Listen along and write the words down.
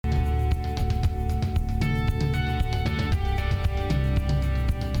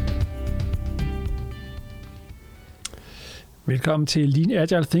Velkommen til Lean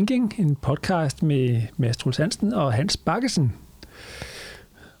Agile Thinking, en podcast med Mads Troels Hansen og Hans Baggesen.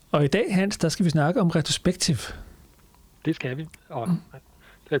 Og i dag, Hans, der skal vi snakke om retrospektiv. Det skal vi, og det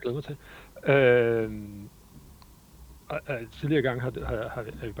har jeg glædet mig til. Tidligere gang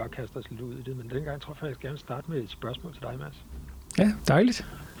har vi bare kastet os lidt ud i det, men denne gang tror jeg faktisk gerne starte med et spørgsmål til dig, Mads. Ja, dejligt.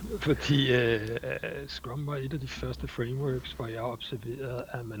 Fordi Scrum var et af de første frameworks, hvor jeg observerede,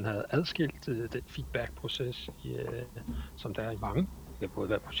 at man havde adskilt den feedback-proces, som der er i mange. Det kan både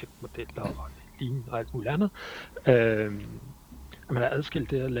være projektmodeller og Lean og alt muligt andet. At man havde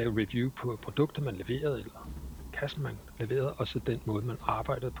adskilt det at lave review på produkter, man leverede, eller kassen, man leverede, og så den måde, man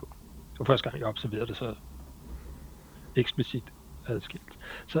arbejdede på. Det var første gang, jeg observerede det så eksplicit adskilt.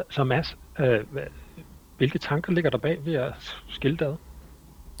 Så Mads, hvilke tanker ligger der bag ved at skille det ad?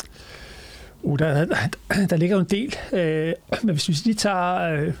 Der ligger jo en del, men hvis vi lige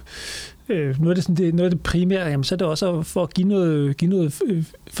tager noget af det primære, jamen, så er det også for at give noget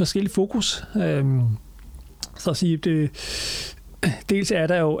forskelligt fokus. Så at sige, dels er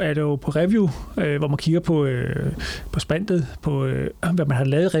der jo på review, hvor man kigger på sprintet, på hvad man har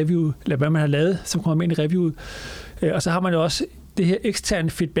lavet review, eller hvad man har lavet, som kommer med ind i reviewet. Og så har man jo også det her eksterne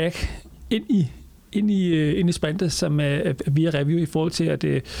feedback ind i sprintet, som er via review i forhold til at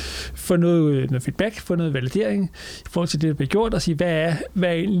få noget feedback, få noget validering i forhold til det, der bliver gjort, og sige, hvad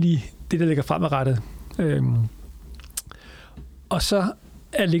er egentlig det, der ligger fremadrettet. Og så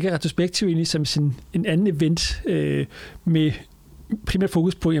ligger retrospektiv egentlig som sådan en anden event med primært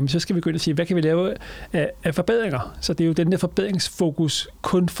fokus på, jamen så skal vi gå ind og sige, hvad kan vi lave af forbedringer? Så det er jo den der forbedringsfokus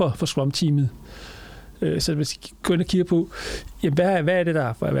kun for Scrum-teamet. Så hvis vi går ind og kigger på, jamen, hvad er det, der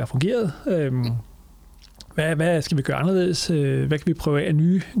har fungeret? Hvad skal vi gøre anderledes? Hvad kan vi prøve af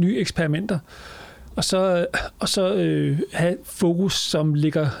nye eksperimenter? Og så have fokus, som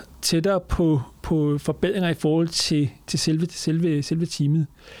ligger tættere på forbedringer i forhold til selve teamet.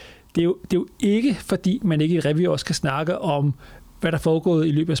 Det er jo ikke, fordi man ikke i review også kan snakke om, hvad der er foregået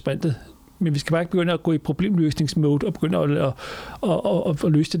i løbet af sprintet. Men vi skal bare ikke begynde at gå i problemløsningsmode og begynde at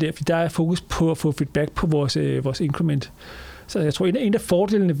løse det der, fordi der er fokus på at få feedback på vores increment. Så jeg tror, en af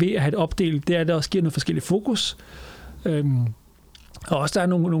fordelene ved at have et opdelt, det er, at det også giver noget forskelligt fokus. Og også der er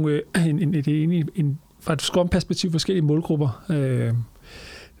nogle fra et Scrum-perspektiv forskellige målgrupper.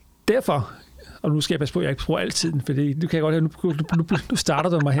 Derfor, og nu skal jeg passe på, at jeg ikke bruger al tiden, for nu kan jeg godt høre, nu starter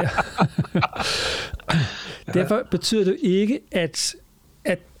du mig her. Derfor betyder det ikke, at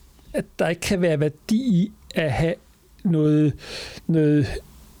der ikke kan være værdi i at have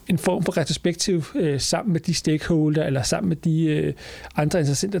en form for retrospektiv sammen med de stakeholder, eller sammen med de andre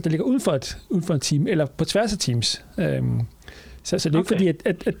interessenter, der ligger uden for et team, eller på tværs af teams. Så det er ikke fordi,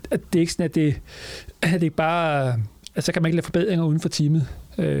 at det ikke sådan, at det ikke bare... Altså, så kan man ikke lave forbedringer uden for teamet.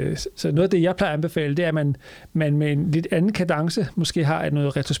 Så noget af det, jeg plejer at anbefale, det er, at man med en lidt anden kadence måske har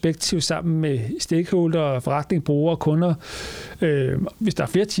noget retrospektiv sammen med stakeholder, forretning, brugere, kunder. Hvis der er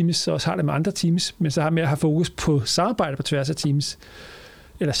flere teams, så også har det med andre teams, men så har man at have fokus på samarbejde på tværs af teams,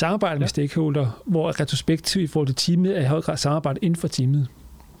 eller samarbejde med stakeholder, hvor retrospektiv i forhold til teamet er i høj grad samarbejde inden for teamet.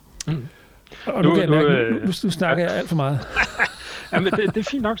 Og nu snakker jeg alt for meget. Jamen, det er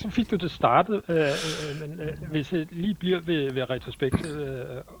fint nok, så fik du det startet, men hvis jeg lige bliver ved retrospektiv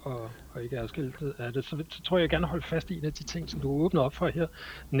og ikke adskiltet af det, så tror jeg gerne holde fast i en af de ting, som du åbner op for her,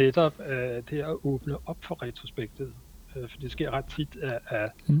 netop det at åbne op for retrospektivet. For det sker ret tit,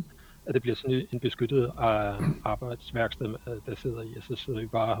 at det bliver sådan en beskyttet arbejdsværksted, der sidder i, og så sidder vi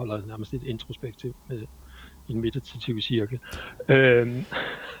bare og holder nærmest et introspektiv med en meditativ cirkel.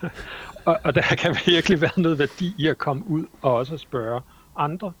 Og der kan virkelig være noget værdi i at komme ud og også spørge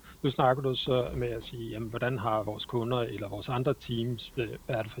andre. Nu snakker du så med at sige, jamen, hvordan har vores kunder eller vores andre teams, hvad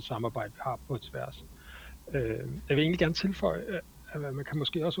er det for samarbejde, vi har på tværs? Jeg vil egentlig gerne tilføje, at man kan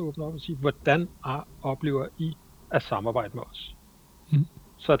måske også åbne op og sige, hvordan oplever I at samarbejde med os?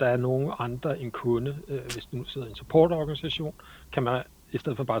 Så der er nogen andre end kunde. Hvis du nu sidder i en supportorganisation, kan man i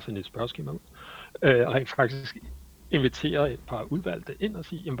stedet for bare at sende et spørgeskema ud, rent faktisk invitere et par udvalgte ind og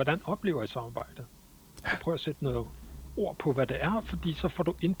sige, jamen, hvordan oplever I samarbejdet? Prøv at sætte noget ord på, hvad det er, fordi så får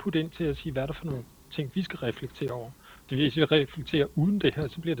du input ind til at sige, hvad er der for nogle ting, vi skal reflektere over. Hvis vi reflekterer uden det her,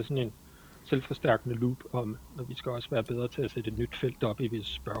 så bliver det sådan en selvforstærkende loop om, at vi skal også være bedre til at sætte et nyt felt op i vores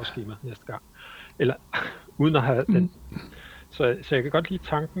spørgeskema næste gang. Eller uden at have den. Så jeg kan godt lide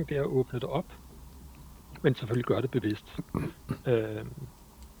tanken, det er at åbne det op, men selvfølgelig gøre det bevidst.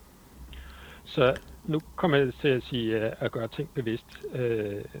 Så nu kommer jeg til at sige at gøre ting bevidst.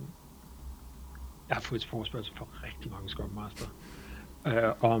 Jeg har fået et forespørgsel fra rigtig mange Scrum Master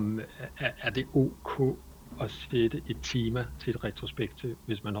om, er det ok at sætte et tema til et retrospektiv,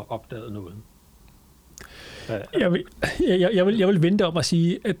 hvis man har opdaget noget? Jeg vil vente om at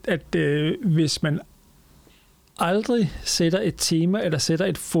sige, at hvis man aldrig sætter et tema eller sætter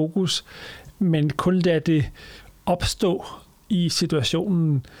et fokus, men kun lader det opstå i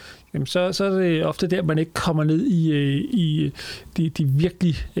situationen, jamen så er det ofte der, man ikke kommer ned i de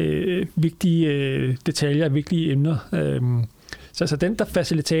virkelig vigtige detaljer, vigtige emner. Så den, der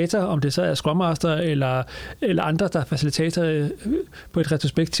facilitator, om det så er Scrum Master eller andre, der facilitator på et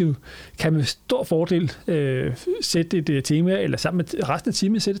retrospektiv, kan med stor fordel sætte et tema, eller sammen med resten af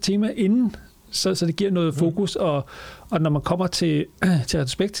teamet sætte et tema inden, så det giver noget fokus, og når man kommer til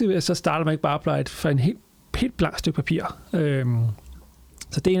retrospektiv, så starter man ikke bare fra en helt blankt stykke papir.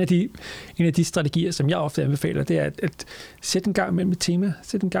 Så det er en af de strategier, som jeg ofte anbefaler, det er at sætte en gang mellem et tema,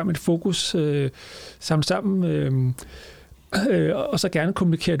 sætte en gang med et fokus, samle sammen, og så gerne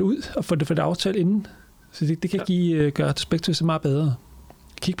kommunikere det ud og få det aftalt inden. Så det kan gøre retrospektiv så meget bedre.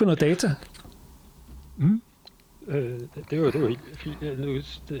 Kig på noget data. Det er jo helt fint.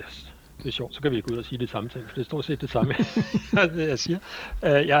 Det er sjovt, så kan vi gå ud og sige det samme ting, for det er stort set det samme, jeg siger.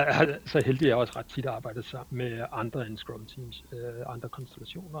 Jeg er så heldig, at jeg også ret tit arbejdet sammen med andre end Scrum Teams, andre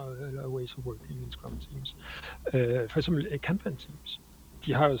konstellationer eller ways of working in Scrum Teams. For eksempel Kanban Teams.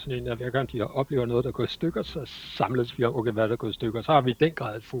 De har jo sådan en, at hver gang de oplever noget, der går i stykker, så samles vi om, okay, hvad der går i stykker. Så har vi i den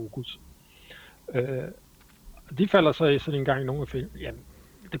grad et fokus. De falder så i sådan en gang i nogle af film, jamen,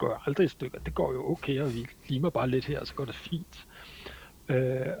 det går jo aldrig i stykker. Det går jo okay, og vi limer bare lidt her, så går det fint.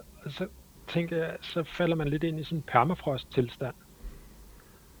 Og så tænker jeg, så falder man lidt ind i sådan en permafrost-tilstand.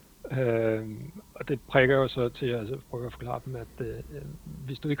 Og det prikker jo så til, altså prøver at forklare dem, at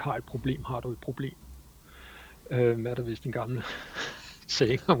hvis du ikke har et problem, har du et problem. Er der vist en gammel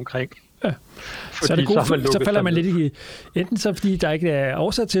saying omkring. Ja. Så, er det så falder man lidt i, enten så fordi der ikke er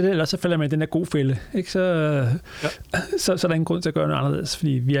årsag til det, eller så falder man i den der god fælde. Ikke? Så er der ingen grund til at gøre noget anderledes,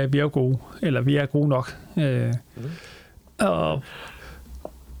 fordi vi er jo gode, eller vi er gode nok. Og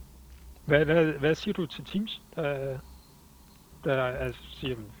Hvad siger du til teams, der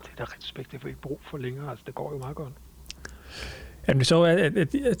siger, det der respekt, det får ikke brug for længere, altså det går jo meget godt? Jamen det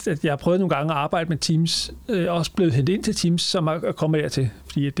er så, at jeg har prøvet nogle gange at arbejde med teams, også blevet hentet ind til teams, som er kommet dertil,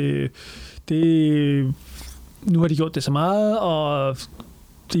 fordi nu har de gjort det så meget, og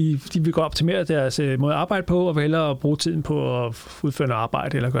de vil godt optimere deres måde at arbejde på, og vil hellere bruge tiden på at udføre noget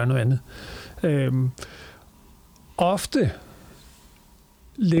arbejde, eller gøre noget andet. Ofte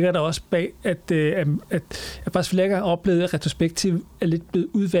ligger der også bag, at jeg faktisk flere gange oplevet, at retrospektiv er lidt blevet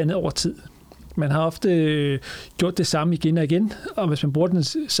udvandet over tid. Man har ofte gjort det samme igen og igen, og hvis man bruger den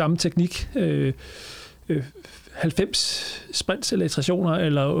samme teknik, 90 sprints eller iterationer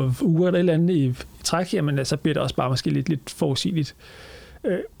eller uger eller et eller andet i træk, jamen så bliver det også bare måske lidt forudsigeligt.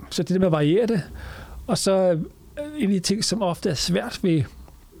 Så det der med at variere det, og så en af de ting, som ofte er svært ved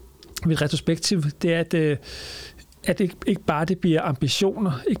retrospektiv, det er, at ikke bare det bliver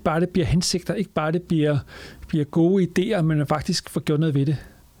ambitioner, ikke bare det bliver hensigter, ikke bare det bliver gode idéer, men man faktisk får gjort noget ved det.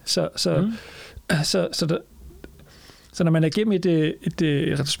 Så når man er igennem et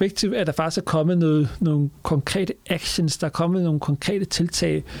retrospektiv, er der faktisk kommet nogle konkrete actions, der er kommet nogle konkrete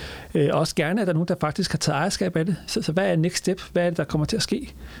tiltag. Også gerne er der nogen, der faktisk har taget ejerskab af det. Så hvad er next step? Hvad er det, der kommer til at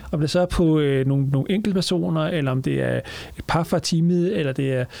ske? Om det så er på nogle enkeltpersoner, eller om det er et par fra teamet, eller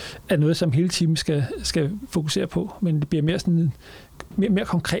det er noget, som hele teamet skal fokusere på. Men det bliver mere sådan mere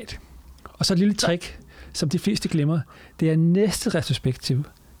konkret. Og så et lille trick, som de fleste glemmer, det er næste retrospektiv.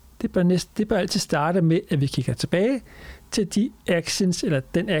 Det bør altid starte med, at vi kigger tilbage til de actions, eller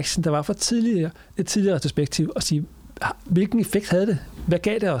den action, der var fra et tidligere retrospektiv, og sige, hvilken effekt havde det? Hvad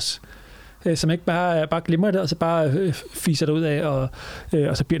gav det os? Så man ikke bare glemmer det, og så bare fiser det ud af, og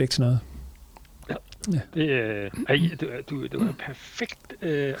så bliver det ikke til noget. Ja. Det var et perfekt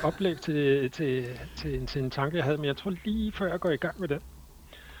oplæg til en tanke, jeg havde, men jeg tror lige før jeg går i gang med det,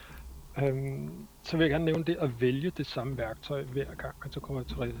 så vil jeg gerne nævne det at vælge det samme værktøj hver gang, man så kommer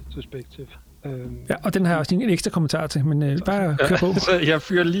til retrospektiv. Ja, og den har jeg også en ekstra kommentar til, men bare kør på. Så jeg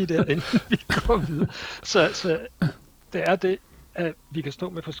fyrer lige der, inden vi går videre. Så det er det, at vi kan stå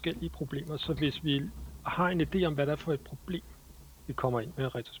med forskellige problemer, så hvis vi har en idé om, hvad der er for et problem, vi kommer ind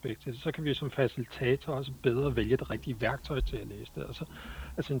med retrospektiv, så kan vi som facilitator også bedre vælge det rigtige værktøj til at læse det. Altså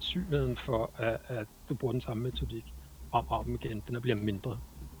sandsynligheden for, at du bruger den samme metodik om og om igen, den bliver mindre.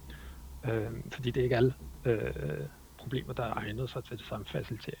 Fordi det er ikke alle problemer, der egnet sig til det samme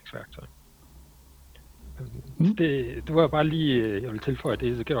faciliteringsværktøj. Det var bare lige, jeg vil tilføje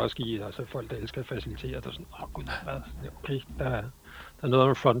det, så kan det også give altså folk, der elsker at facilitere, der er sådan, gud, okay, der er noget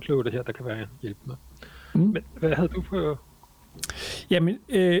om frontloadet her, der kan være hjælp med. Men hvad havde du på Jamen,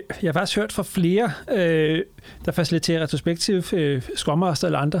 jeg har faktisk hørt fra flere, der faciliterer retrospektiv, Scrum Master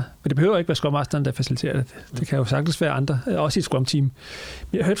eller andre, men det behøver ikke være Scrum Masteren, der faciliterer det. Det kan jo sagtens være andre, også i et Scrum Team.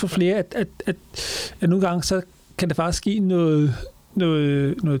 Men jeg har hørt fra flere, at nogle gange så kan det faktisk give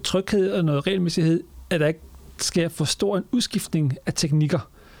noget tryghed og noget regelmæssighed, at der ikke sker for stor en udskiftning af teknikker.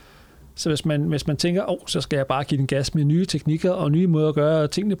 Så hvis man tænker, så skal jeg bare give den gas med nye teknikker og nye måder at gøre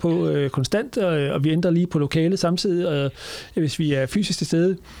tingene på konstant, og vi ændrer lige på lokalet samtidig, og hvis vi er fysisk til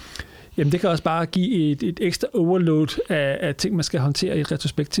stede, jamen det kan også bare give et ekstra overload af ting, man skal håndtere i et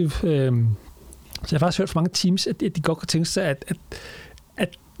retrospektiv. Så jeg har faktisk hørt fra mange teams, at de godt kan tænke sig,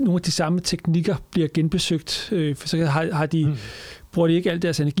 at nogle af de samme teknikker bliver genbesøgt, for så bruger de ikke al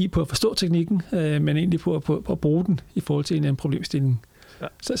deres energi på at forstå teknikken, men egentlig på at bruge den i forhold til en problemstilling. Ja.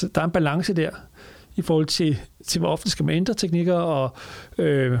 Så der er en balance der i forhold til hvor ofte skal man ændre teknikker og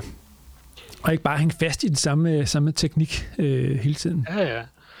ikke bare hænge fast i den samme teknik hele tiden. Ja.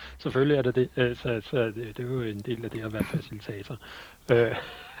 Selvfølgelig er det. Så det er jo en del af det at være facilitator.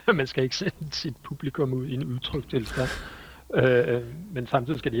 Man skal ikke sende sit publikum ud i en udtrykt tilstand. Men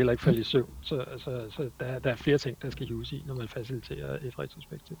samtidig skal de heller ikke falde i søvn. Så der er flere ting, der skal hives i, når man faciliterer et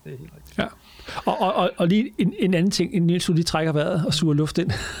retrospektiv. Det er helt rigtigt. Ja. Og lige en anden ting, en Niels, du lige trækker vejret og suger luft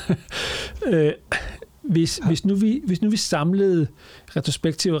ind. Hvis nu vi samlede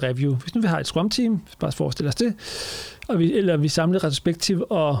retrospektiv og review, hvis nu vi har et Scrum Team, bare forestille os det, eller vi samlede retrospektiv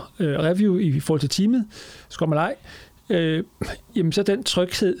og review i forhold til teamet, Scrum eller ej, jamen så den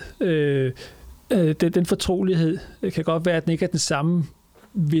tryghed, den fortrolighed kan godt være, at den ikke er den samme,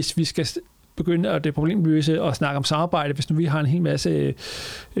 hvis vi skal begynde at det problemløse og snakke om samarbejde, hvis nu vi har en hel masse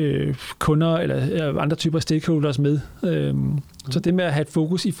kunder eller andre typer stakeholders med. Så det med at have et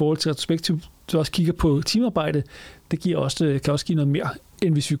fokus i forhold til retrospektiv, så også kigger på teamarbejde, det kan også give noget mere,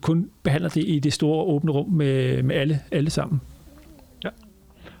 end hvis vi kun behandler det i det store åbne rum med alle sammen. Ja.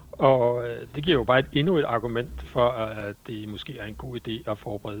 Og det giver jo bare endnu et argument for, at det måske er en god idé at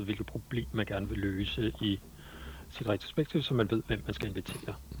forberede, hvilket problem man gerne vil løse i sit retrospektiv, så man ved, hvem man skal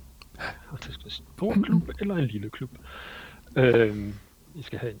invitere. Og det skal være en stor klub eller en lille klub, I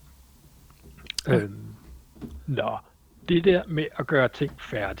skal have ind. Det der med at gøre ting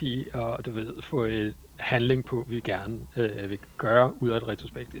færdige, og du ved, få et handling på, vi gerne vil gøre ud af et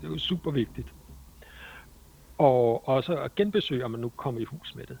retrospektiv, det er jo super vigtigt. Og også at genbesøge, om man nu kommer i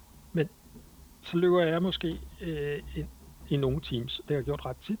hus med det. Men så løber jeg måske i nogle teams, det har jeg gjort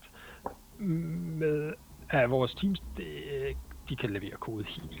ret tit, med at vores teams, de kan levere kode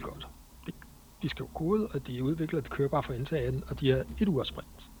helt godt. De skriver kode, og de udvikler, det kører bare fra ende til anden, og de har 1 uger sprint.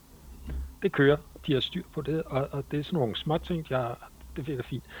 Det kører, de har styr på det, og det er sådan nogle små ting, det virker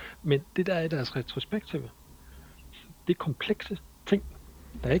fint. Men det der er i deres retrospektive, det er komplekse ting,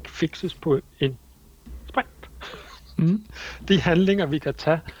 der ikke fikses på en sprint. De handlinger, vi kan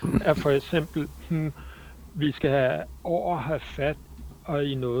tage, er for eksempel, vi skal have fat og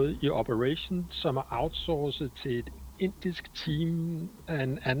i noget i operation, som er outsourcet til et indisk team af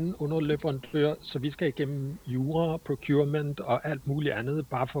en anden underleverandør, så vi skal igennem jura, procurement og alt muligt andet,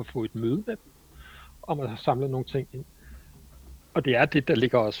 bare for at få et møde med dem, om at samle nogle ting ind. Og det er det, der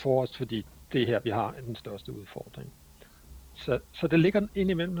ligger os for os, fordi det er her, vi har den største udfordring. Så det ligger ind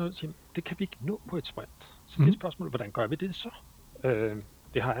imellem noget, og det kan vi ikke nå på et sprint. Så det er et spørgsmål, hvordan gør vi det så?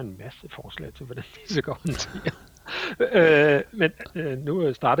 Det har jeg en masse forslag til, hvordan vi skal håndtere. Men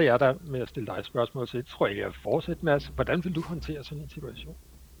nu starter jeg der med at stille dig et spørgsmål, så jeg tror jeg vil fortsætte med, hvordan vil du håndtere sådan en situation?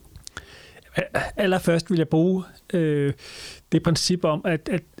 Allerførst vil jeg bruge det princip om,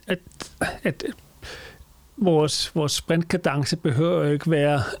 at vores sprintkadence behøver ikke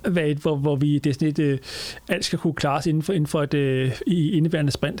være et, hvor vi det sådan et, alt skal kunne klares inden for et i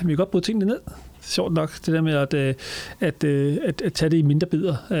indeværende sprint. Vi kan godt bryde tingene ned. Sjovt nok, det der med at tage det i mindre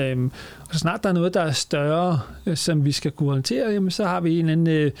bidder. Og så snart der er noget, der er større, som vi skal kunne håndtere, jamen, så har vi en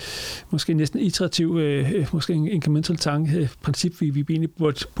eller anden, måske næsten iterativ, måske en incremental princip, vi egentlig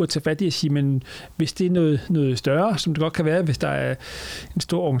burde tage fat i at sige, men hvis det er noget større, som det godt kan være, hvis der er en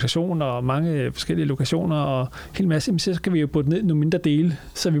stor organisation og mange forskellige lokationer og en hel masse, så kan vi jo bryde ned nogle mindre dele,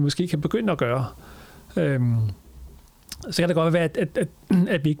 så vi måske kan begynde at gøre. Så kan det godt være,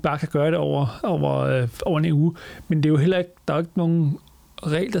 at vi ikke bare kan gøre det over en uge, men det er jo heller ikke, der er jo ikke nogen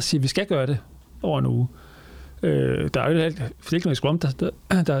regel, der siger, at vi skal gøre det over en uge. Der er jo ikke noget Scrum,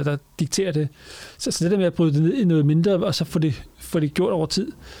 der dikterer det. Så det der med at bryde det ned i noget mindre, og så få det gjort over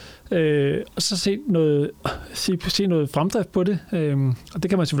tid, og så se noget fremdrift på det. Og det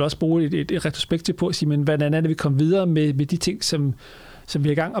kan man selvfølgelig også bruge et retrospektiv på at sige, men hvordan er det, vi kommer videre med de ting, som vi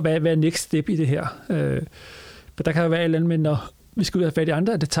er i gang, og hvad er next step i det her? Men der kan jo være et eller andet med, når vi skal ud og have fat i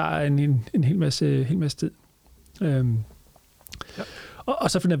andre, at det tager en hel masse tid. Ja.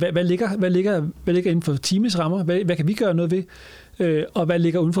 Og så finde ud af, hvad ligger inden for teamets rammer? Hvad kan vi gøre noget ved? Og hvad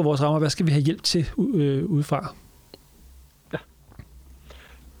ligger uden for vores rammer? Hvad skal vi have hjælp til udefra? Ja.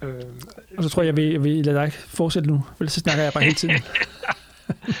 Og så tror jeg vil lade dig fortsætte nu, for så snakker jeg bare hele tiden.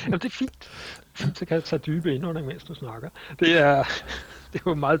 Jamen, det er fint. Så kan jeg tage dybe indånding, mens du snakker. Det er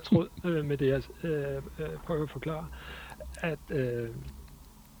jo meget tråd med det, jeg prøver at forklare,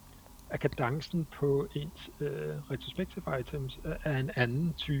 at kadencen på ens retrospective items er en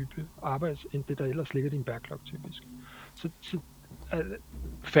anden type arbejde, end det, der ellers ligger i din backlog typisk. Så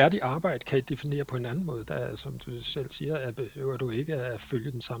færdig arbejde kan I definere på en anden måde. Der, som du selv siger, behøver du ikke at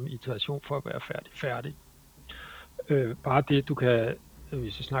følge den samme iteration for at være færdig. Bare det, du kan,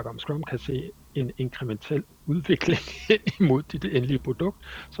 hvis vi snakker om Scrum, kan se en inkrementel udvikling imod dit endelige produkt,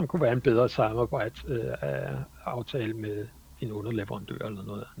 som kunne være en bedre samarbejdsaftale med din underleverandør eller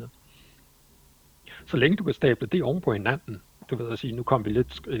noget andet. Så længe du kan stable det oven på hinanden, du ved at sige, nu kom vi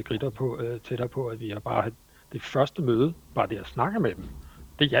lidt tættere på, at vi har bare det første møde, bare det at snakke med dem,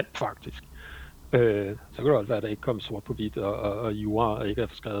 det hjalp faktisk. Så kan det også være, at der ikke kom sort på hvidt, og jura ikke er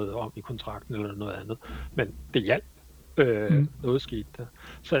skrevet om i kontrakten eller noget andet, men det hjalp. Noget skete der.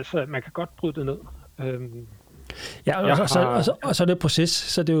 Så man kan godt bryde det ned. Ja, og så er det proces,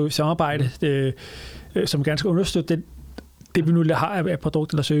 så det er jo samarbejde, som gerne skal understøtte det vi nu har af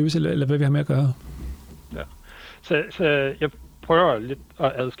produkt eller service, eller hvad vi har med at gøre. Ja. Så jeg prøver lidt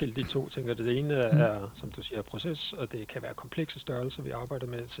at adskille de to ting. Det ene er, som du siger, proces, og det kan være komplekse størrelser, vi arbejder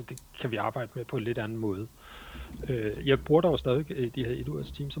med, så det kan vi arbejde med på en lidt anden måde. Jeg bruger dog stadig i de her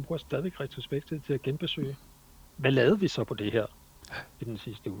 1-ugers team, så bruger jeg stadig retrospektivt til at genbesøge, hvad lavede vi så på det her i den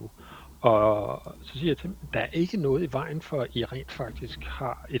sidste uge? Og så siger jeg til dem, der er ikke noget i vejen for, at I rent faktisk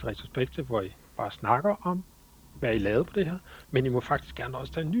har et retrospektiv, hvor I bare snakker om, hvad I lavede på det her, men I må faktisk gerne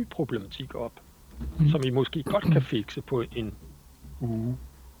også tage en ny problematik op, som I måske godt kan fikse på en uge,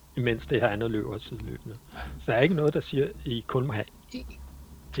 imens det her andet løber sideløbende. Så der er ikke noget, der siger, at I kun må have én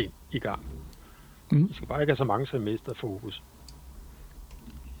ting i gang. I skal bare ikke have så mange, som mister fokus.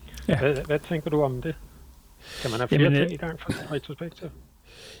 Ja. Hvad tænker du om det? Kan man have flere ting i gang for et retrospektiv?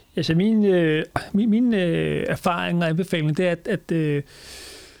 Altså min erfaring og anbefaling, det er,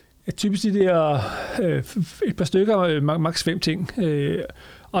 at typisk de der et par stykker, maks 5 ting,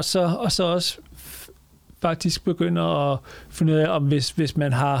 og så også faktisk begynder at finde ud af, om hvis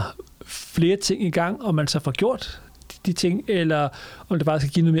man har flere ting i gang, og man så får gjort de ting, eller om det bare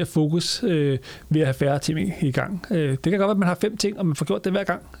skal give noget mere fokus ved at have færre ting i gang. Det kan godt være, at man har 5 ting, og man får gjort det hver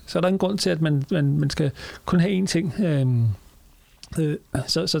gang. Så er der ingen grund til, at man skal kun have 1 ting.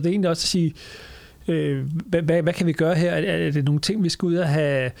 Så det er egentlig også at sige, hvad kan vi gøre her? Er det nogle ting, vi skal ud og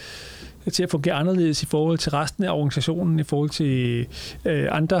have til at fungere anderledes i forhold til resten af organisationen, i forhold til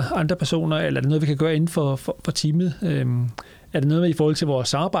andre personer, eller er det noget, vi kan gøre inden for teamet? Er det noget med i forhold til vores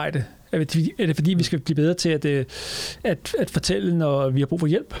samarbejde? Er det fordi, vi skal blive bedre til at fortælle, når vi har brug for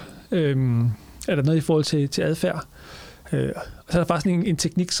hjælp? Er der noget i forhold til adfærd? Og så er der faktisk en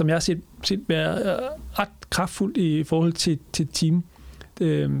teknik, som jeg har set være ret kraftfuld i forhold til team.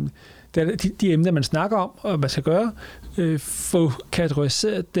 Det er de emner, man snakker om, og hvad man skal gøre, få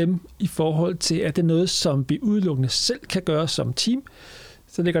kategoriseret dem i forhold til, at det er noget, som vi udelukkende selv kan gøre som team,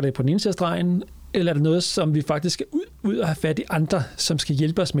 så ligger det på den ene side af stregen, eller er det noget, som vi faktisk skal ud og have fat i andre, som skal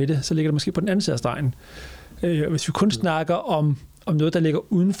hjælpe os med det, så ligger det måske på den anden side af stregen. Hvis vi kun snakker om noget, der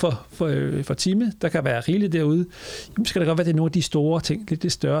ligger uden for teamet, der kan være rigeligt derude, jamen, skal det godt være, at det er nogle af de store ting, lidt de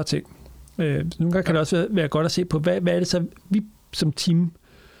større ting. Nogle gange kan det også være godt at se på, hvad er det så, vi som team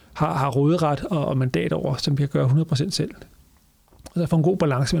har råderet og mandat over, som vi kan gøre 100% selv. Og så få en god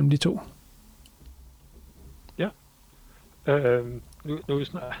balance mellem de to. Ja. Nu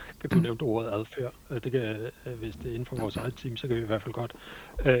kan du nævne ordet adfærd. Det kan, hvis det er inden for vores eget team, så kan vi i hvert fald godt.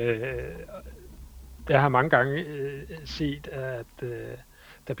 Jeg har mange gange set, at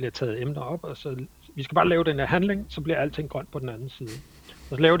der bliver taget emner op, og så vi skal bare lave den her handling, så bliver alting grønt på den anden side.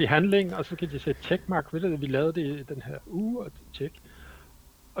 Og så laver de handling, og så kan de sætte checkmark ved det, vi lavede det i den her uge, og check.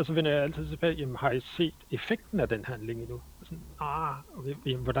 Og så vender jeg altid tilbage, jamen har I set effekten af den handling endnu? Sådan,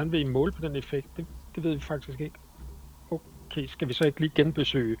 okay, hvordan vil I måle på den effekt? Det ved vi faktisk ikke. Okay, skal vi så ikke lige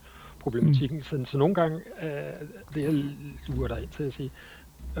genbesøge problematikken? Så nogle gange, det jeg lurer dig ind til at sige,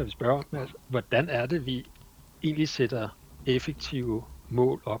 jeg vil spørge, altså, hvordan er det, vi egentlig sætter effektive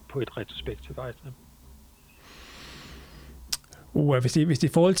mål op på et retrospektivt item? Hvis det er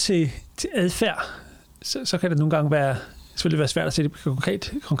i forhold til adfærd, så kan det nogle gange selvfølgelig være svært at sætte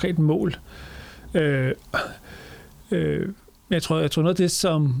et konkret mål. Jeg tror noget af det,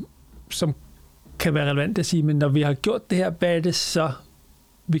 som kan være relevant at sige, men når vi har gjort det her, hvad er det så,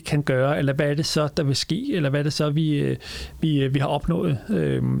 vi kan gøre, eller hvad er det så, der vil ske, eller hvad er det så, vi har opnået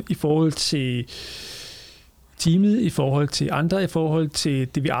i forhold til teamet, i forhold til andre, i forhold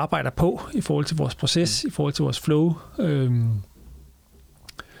til det, vi arbejder på, i forhold til vores proces, i forhold til vores flow.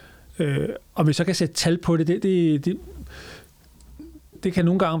 Og vi så kan sætte tal på det kan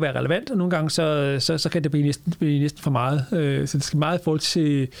nogle gange være relevant, og nogle gange så kan det blive næsten for meget. Så det skal meget i forhold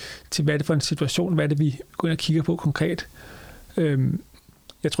til, hvad er det for en situation, hvad er det, vi går ind og kigger på konkret.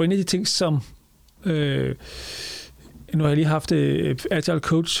 Jeg tror, en af de ting, som nu har jeg lige haft Agile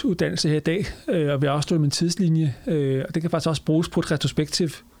Coach uddannelse her i dag, og vi har afsluttet min tidslinje, og det kan faktisk også bruges på et retrospektiv.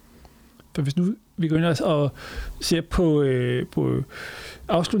 For hvis nu vi går ind og ser på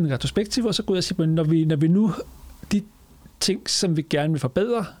afslutningen af retrospektiv, og så går jeg og siger, når vi nu de ting, som vi gerne vil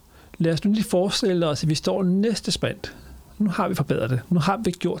forbedre, lad os nu lige forestille os, at vi står næste sprint. Nu har vi forbedret det. Nu har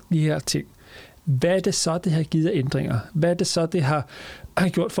vi gjort de her ting. Hvad er det så, det har givet af ændringer? Hvad er det så, det har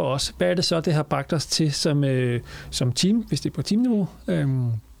gjort for os? Hvad er det så, det har bragt os til som team, hvis det er på teamniveau?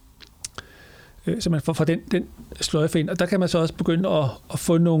 Så man får den sløjfe ind. Og der kan man så også begynde at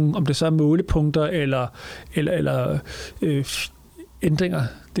få nogle, om det så er målepunkter eller ændringer.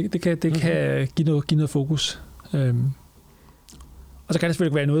 Det kan give noget fokus. Og så kan det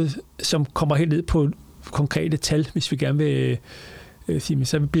selvfølgelig være noget, som kommer helt ned på konkrete tal, hvis vi gerne vil sige,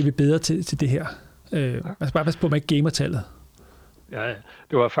 så bliver vi bedre til det her. Man skal bare passe på, at man ikke gamer tallet. Ja,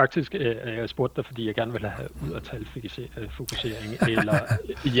 det var faktisk, jeg spurgte dig, fordi jeg gerne ville have ud af talfokusering, eller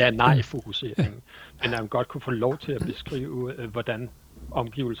ja-nej-fokusering. Men man godt kunne få lov til at beskrive, hvordan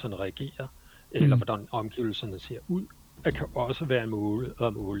omgivelserne reagerer, eller hvordan omgivelserne ser ud. Det kan også være en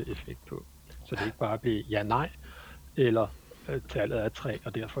måle-effekt på. Så det ikke bare bliver ja-nej, eller tallet er 3,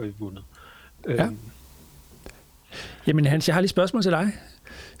 og derfor er vi vundet. Ja. Jamen Hans, jeg har lige et spørgsmål til dig.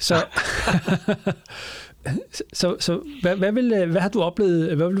 Så hvad har du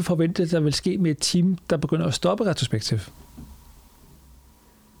oplevet, hvad vil du forvente, der vil ske med et team, der begynder at stoppe retrospektiv?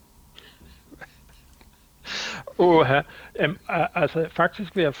 Altså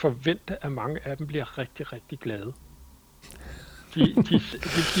faktisk vil jeg forvente, at mange af dem bliver rigtig, rigtig glade.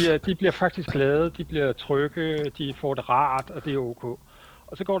 De bliver faktisk glade, de bliver trygge, de får det rart, og det er ok.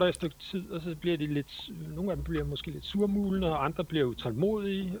 Og så går der et stykke tid, og så bliver de lidt, nogle af dem bliver måske lidt surmulende, og andre bliver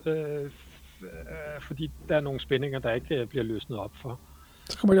utålmodige, fordi der er nogle spændinger, der ikke bliver løsnet op for.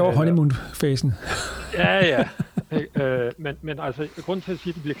 Så kommer det over honeymoon-fasen. Ja. Men altså, grunden til at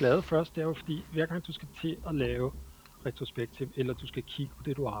sige, at de bliver glade først, det er jo fordi, hver gang du skal til at lave retrospektiv, eller du skal kigge på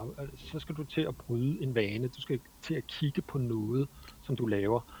det, du arbejder, så skal du til at bryde en vane. Du skal til at kigge på noget, som du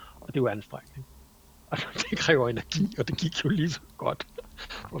laver, og det er jo anstrengning. Altså, det kræver energi, og det gik jo lige så godt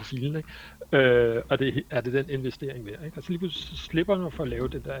for filen, ikke? Og det er det den investering værd, ikke? Altså lige pludselig slipper man for at lave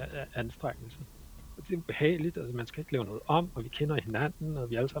det der anstrengelse. Og det er behageligt, altså man skal ikke lave noget om, og vi kender hinanden, og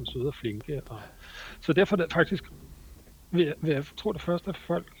vi er alle sammen søde og flinke. Så derfor er det faktisk, jeg tror det første, at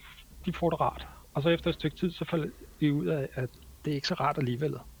folk, de får det rart. Og så efter et stykke tid, så falder vi ud af, at det er ikke så rart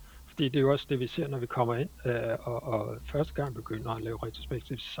alligevel. Fordi det er jo også det, vi ser, når vi kommer ind, og første gang begynder at lave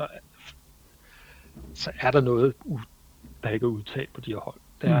retrospektiv, så er der noget, der ikke er udtalt på de her hold.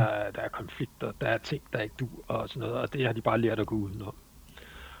 Der er konflikter, der er ting, der ikke duer og sådan noget, og det har de bare lært at gå udenom.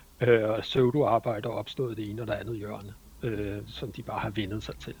 Og pseudo-arbejde er opstået det ene og det andet hjørne, som de bare har vendet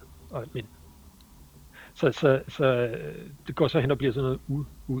sig til. Så det går så hen og bliver sådan noget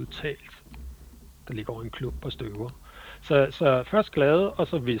udtalt, der ligger over en klump og støver. Så først glade, og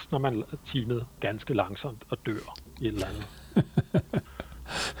så visner man teamet ganske langsomt og dør i et eller andet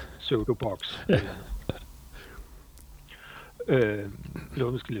pseudo-box. Det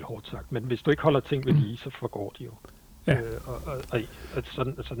var måske lidt hårdt sagt, men hvis du ikke holder ting ved lige, så forgår de jo. Ja. Og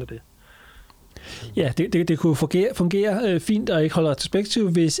sådan er det. Ja, det kunne fungere fint og ikke holde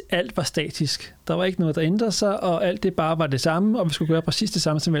retrospektiv, hvis alt var statisk. Der var ikke noget, der ændrede sig, og alt det bare var det samme, og vi skulle gøre præcis det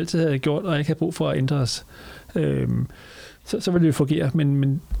samme, som vi altid havde gjort, og ikke have brug for at ændre os. Så ville det fungere,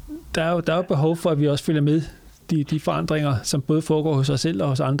 men der er jo behov for, at vi også følger med de forandringer, som både foregår hos os selv og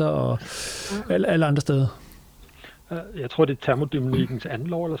hos andre og alle andre steder. Jeg tror, det er termodynamikkens anden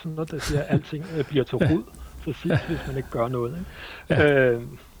lov, eller sådan noget, der siger, at alting bliver til rod, så sidst, hvis man ikke gør noget. Ikke? Ja.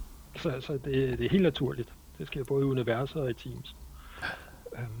 Så det er helt naturligt. Det sker både i universer og i teams.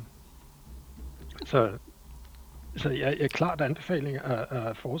 Så jeg er klart anbefaling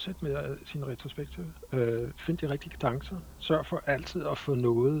at fortsætte med sin retrospektiv. Find de rigtige kadencer. Sørg for altid at få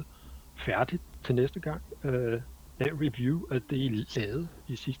noget færdigt til næste gang. Lav review af det, I lavede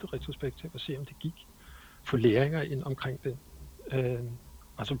i sidste retrospektiv, og se om det gik. Få læringer ind omkring det.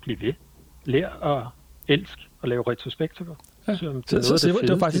 Og så bliv ved. Lær at elske at lave retrospektiver. Ja. Det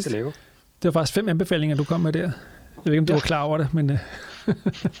var faktisk 5 anbefalinger, du kom med der. ved ikke, om du var klar over det, men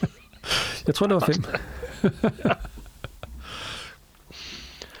jeg tror, det var 5.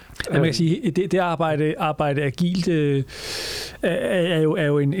 Ja, man kan sige, det arbejde agilt er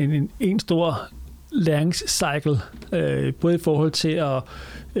jo en stor læringscycle, både i forhold til at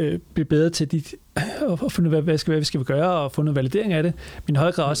blive bedre til at finde ud af, hvad vi skal gøre, og få noget validering af det, men i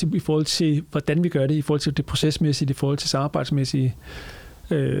høj grad også i forhold til, hvordan vi gør det, i forhold til det procesmæssige, i forhold til samarbejdsmæssige,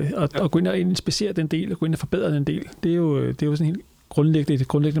 og gå ind og inspicere den del, og gå ind og forbedre den del. Det er jo sådan helt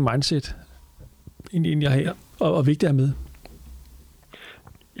grundlæggende mindset, egentlig at have, og vigtigt at have med.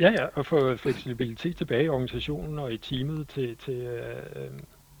 Ja, og få fleksibilitet tilbage i organisationen og i teamet til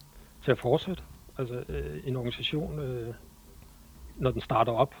at fortsætte. Altså en organisation, når den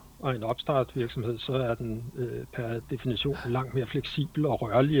starter op, og en opstartsvirksomhed, så er den per definition langt mere fleksibel og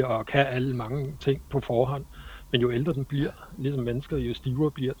rørlig og kan alle mange ting på forhånd. Men jo ældre den bliver, ligesom mennesker, jo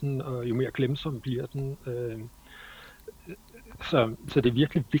stivere bliver den, og jo mere glemsom bliver den. Så det er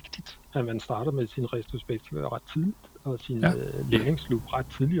virkelig vigtigt, at man starter med sin retrospektive ret tidligt, og sin læringsloop ret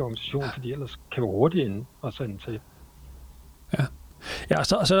tidligt i organisationen, fordi ellers kan vi hurtigt ind og sende til. Ja, og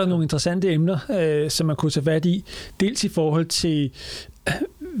så er der nogle interessante emner, som man kunne tage fat i. Dels i forhold til,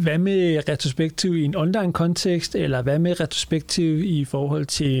 hvad med retrospektiv i en online-kontekst, eller hvad med retrospektiv i forhold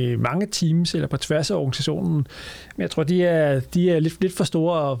til mange teams, eller på tværs af organisationen. Men jeg tror, de er lidt for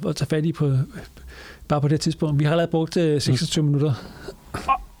store at tage fat i bare på det tidspunkt. Vi har allerede brugt 26 minutter.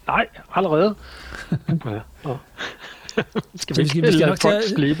 Nej, allerede. Skal vi nok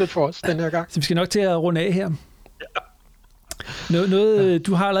slippe for os den her gang? Så vi skal nok til at runde af her. Noget,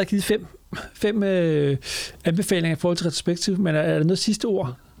 du har allerede givet 5 anbefalinger i forhold til retrospektiv, men er der noget sidste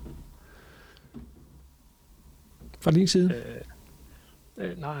ord fra din side?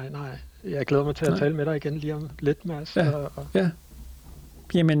 Nej. Jeg glæder mig til at tale med dig igen lige om lidt, Mads. Ja.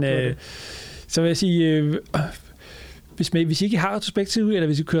 Jamen, så vil jeg sige, hvis I ikke har retrospektiv, eller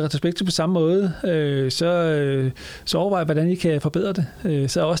hvis I kører retrospektiv på samme måde, så overvej, hvordan I kan forbedre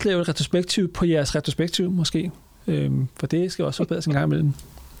det. Så også lave et retrospektiv på jeres retrospektiv, måske. For det skal også forbedres en gang imellem.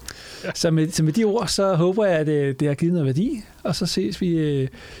 Ja. Så med de ord, så håber jeg, at det har givet noget værdi, og så ses vi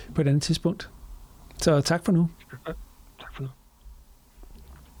på et andet tidspunkt. Så tak for nu.